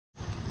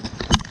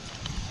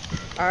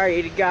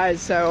Alright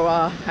guys, so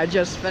I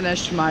just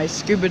finished my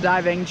scuba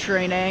diving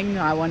training.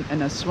 I went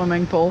in a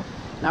swimming pool.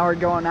 Now we're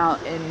going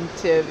out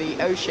into the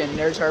ocean.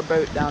 There's our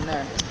boat down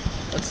there.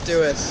 Let's do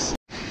this.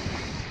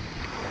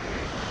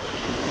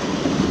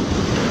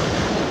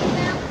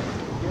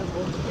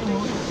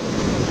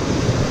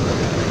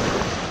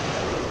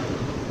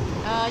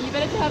 You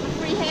better to have a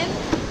free hand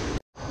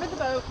with the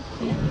boat.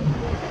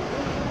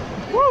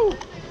 Woo!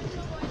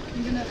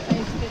 I'm gonna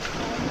face this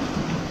side.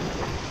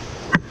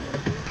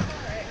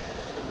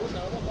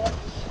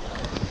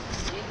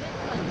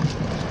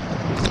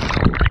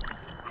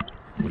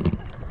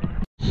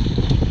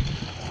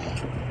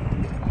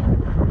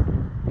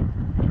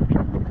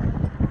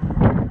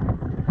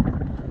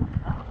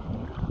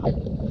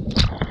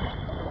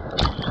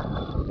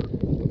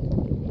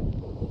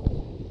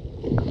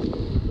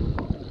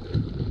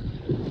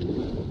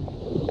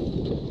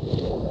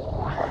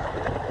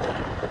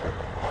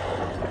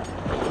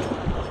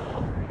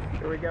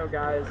 Here we go,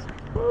 guys.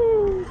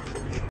 Woo!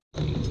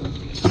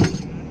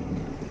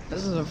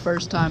 This is the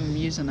first time I'm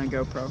using a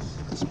GoPro.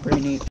 It's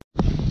pretty neat.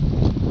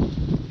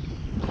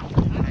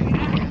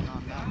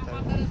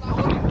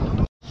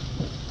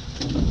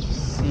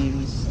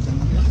 Seems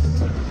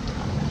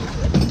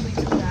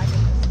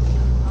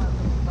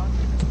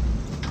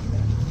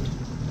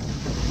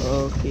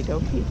okie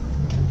dokie.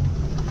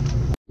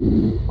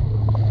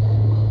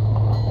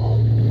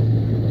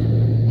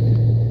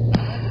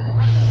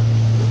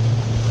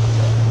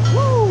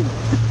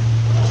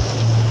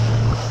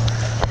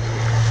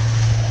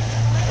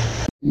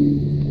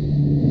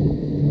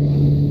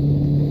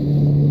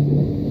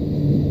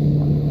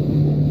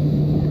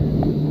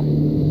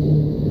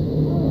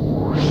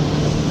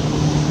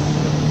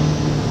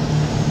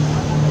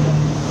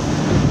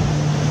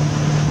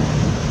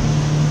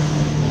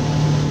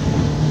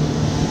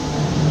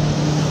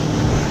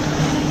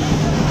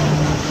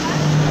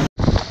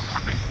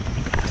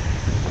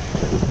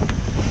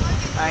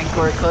 I think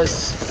we're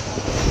close.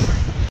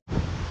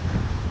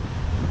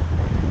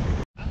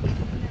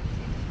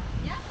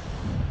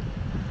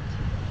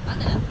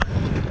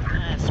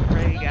 That's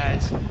pretty,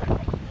 guys.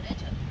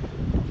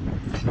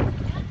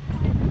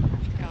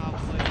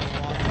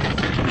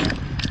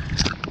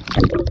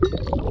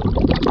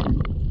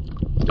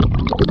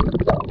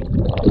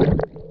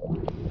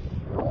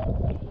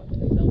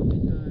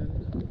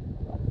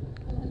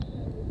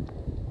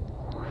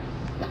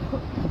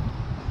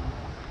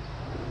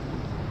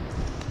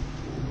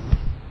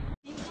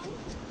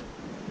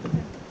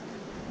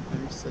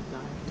 There's the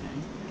dive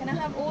tank. Can I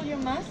have all your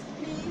masks,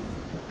 please?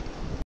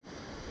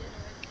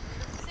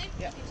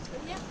 Yeah.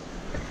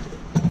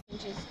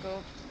 Just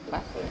go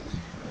backwards.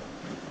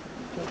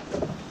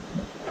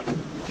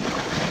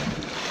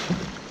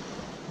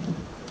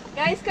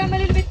 Guys, come a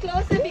little bit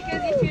closer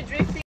because if you're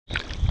drifting.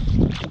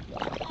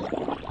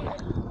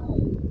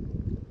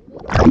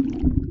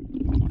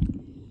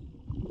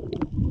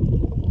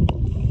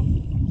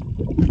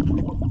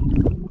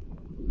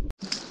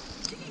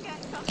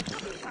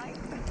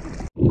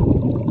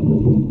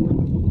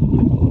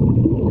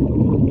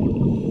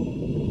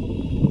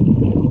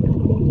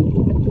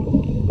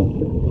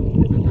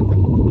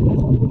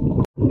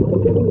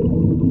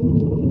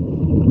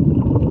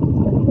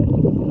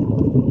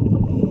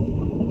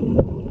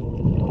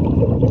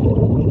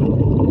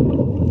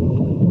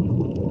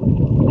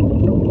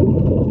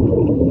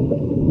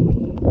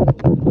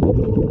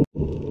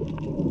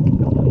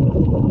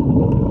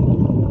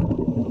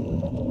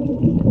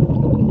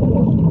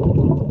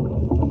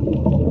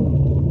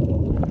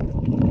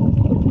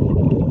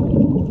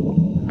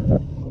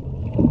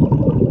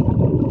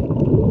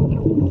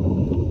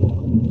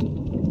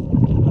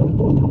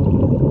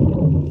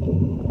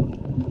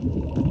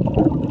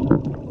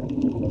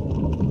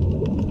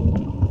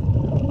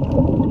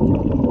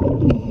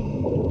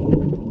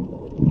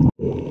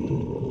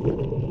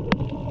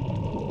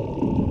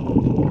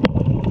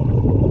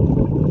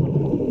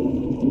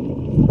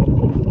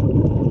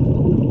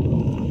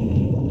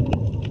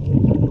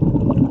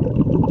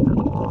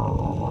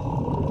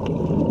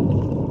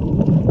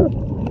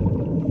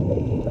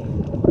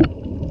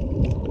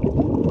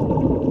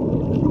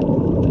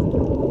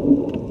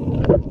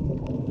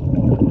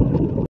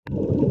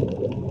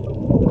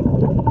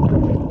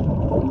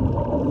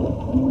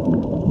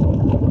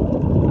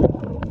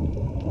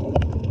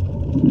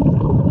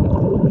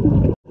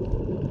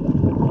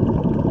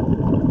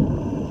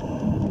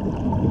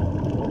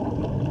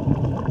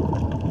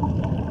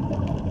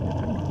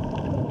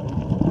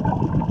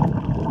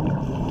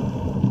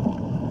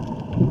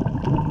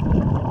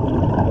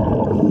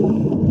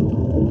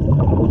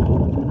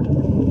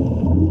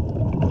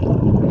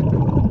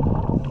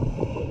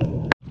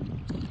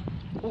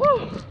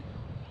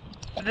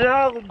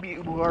 That'll be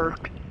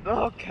work.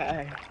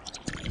 Okay.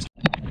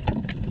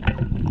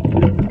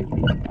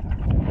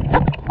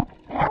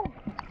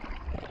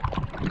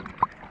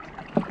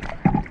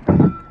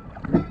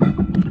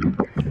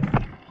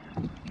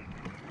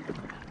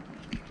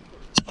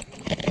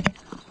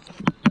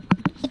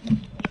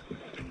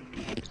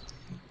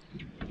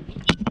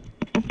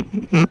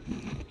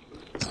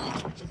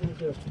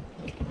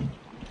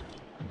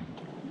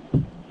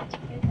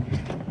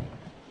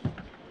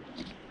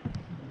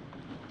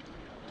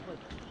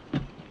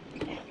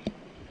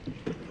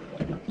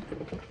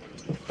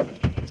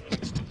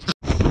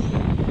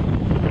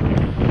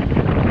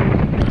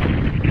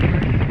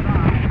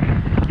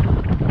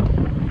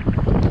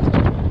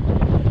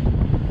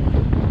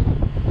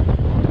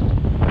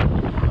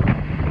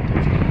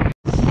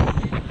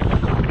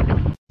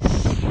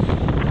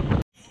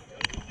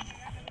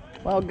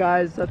 Well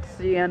guys, that's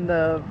the end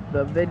of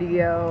the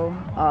video.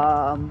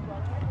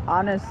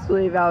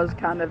 Honestly, that was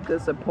kind of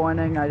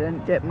disappointing. I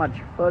didn't get much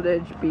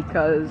footage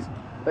because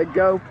the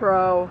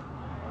GoPro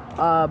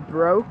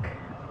broke.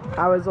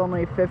 I was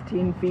only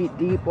 15 feet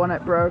deep when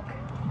it broke.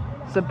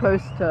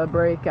 Supposed to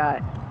break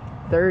at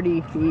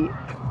 30 feet.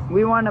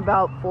 We went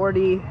about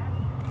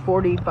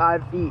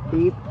 45 feet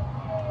deep.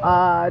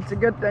 It's a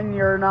good thing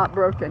you're not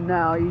broken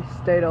now. You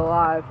stayed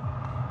alive.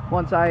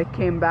 Once I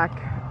came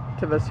back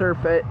to the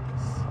surface,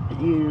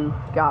 you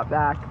got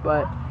back.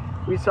 But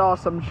we saw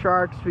some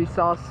sharks. We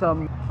saw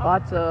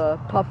lots of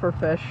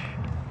pufferfish.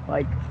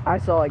 Like, I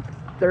saw like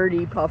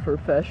 30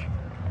 pufferfish.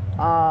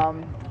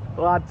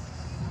 Lots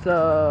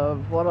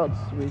of, what else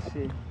did we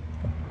see?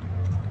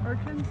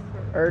 Urchins?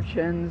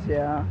 Urchins,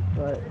 yeah,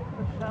 but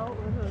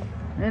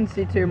I didn't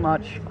see too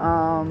much.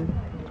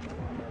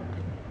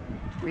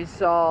 We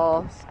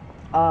saw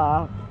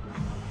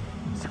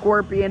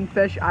scorpion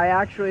fish. I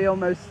actually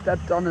almost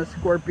stepped on a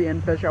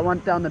scorpion fish. I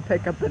went down to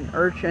pick up an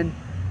urchin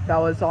that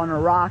was on a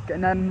rock,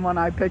 and then when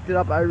I picked it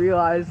up I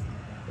realized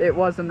it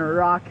wasn't a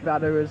rock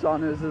that it was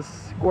on, it was a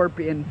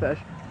scorpion fish.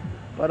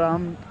 But I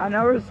know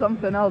there was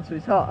something else we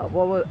saw.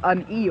 Well,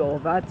 an eel,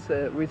 that's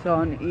it. We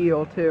saw an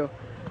eel too.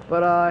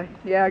 But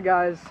yeah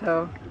guys,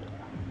 so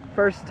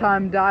first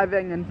time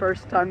diving and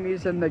first time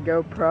using the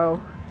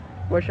GoPro.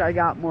 Wish I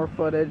got more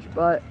footage,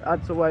 but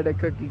that's the way the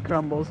cookie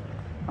crumbles.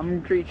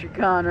 I'm Creature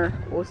Connor.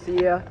 We'll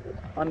see ya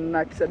on the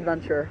next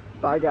adventure.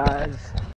 Bye guys.